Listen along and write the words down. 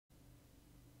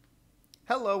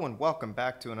Hello and welcome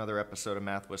back to another episode of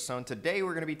Math with Son. Today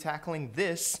we're going to be tackling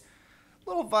this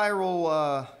little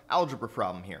viral algebra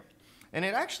problem here. And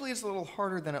it actually is a little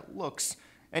harder than it looks.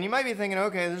 And you might be thinking,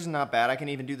 okay, this is not bad. I can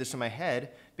even do this in my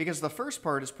head because the first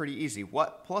part is pretty easy.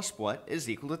 What plus what is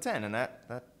equal to 10? And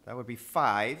that would be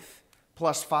 5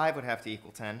 plus 5 would have to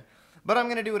equal 10. But I'm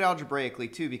going to do it algebraically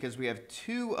too because we have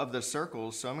two of the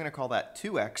circles. So I'm going to call that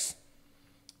 2x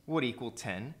would equal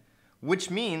 10, which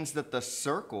means that the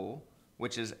circle,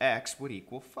 which is x, would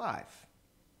equal 5.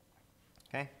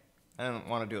 Okay? I don't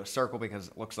want to do a circle because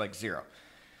it looks like 0.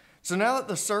 So now that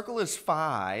the circle is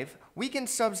 5, we can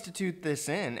substitute this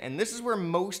in, and this is where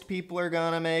most people are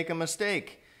going to make a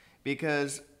mistake,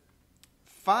 because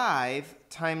 5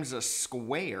 times a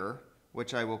square,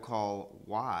 which I will call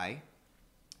y,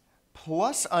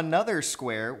 plus another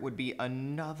square would be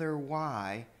another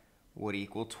y, would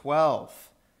equal 12.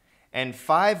 And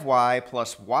 5y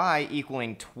plus y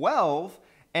equaling 12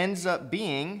 ends up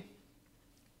being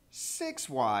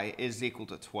 6y is equal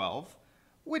to 12,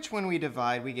 which when we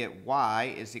divide, we get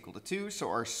y is equal to 2, so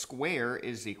our square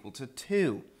is equal to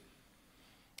 2.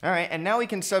 All right, and now we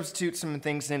can substitute some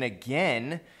things in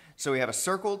again. So we have a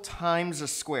circle times a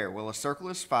square. Well, a circle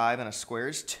is 5 and a square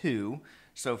is 2.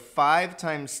 So 5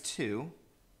 times 2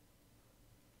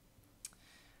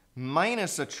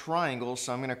 minus a triangle,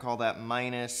 so I'm going to call that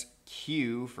minus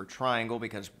q for triangle,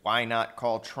 because why not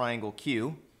call triangle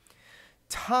q,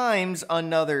 times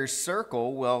another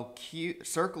circle. Well,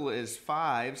 circle is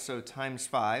 5, so times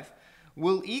 5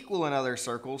 will equal another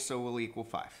circle, so will equal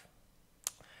 5.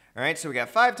 All right, so we got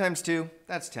 5 times 2,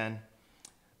 that's 10,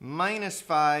 minus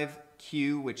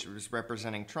 5q, which is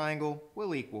representing triangle,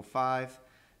 will equal 5.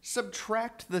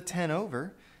 Subtract the 10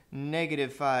 over,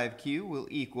 negative 5q will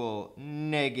equal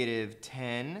negative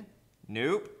 10.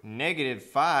 Nope, negative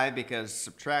 5, because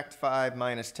subtract 5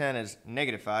 minus 10 is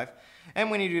negative 5.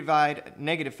 And when you divide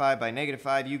negative 5 by negative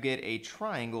 5, you get a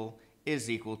triangle is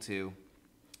equal to,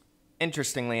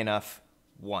 interestingly enough,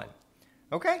 1.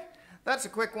 Okay, that's a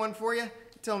quick one for you.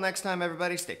 Until next time,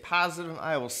 everybody, stay positive.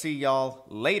 I will see y'all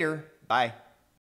later. Bye.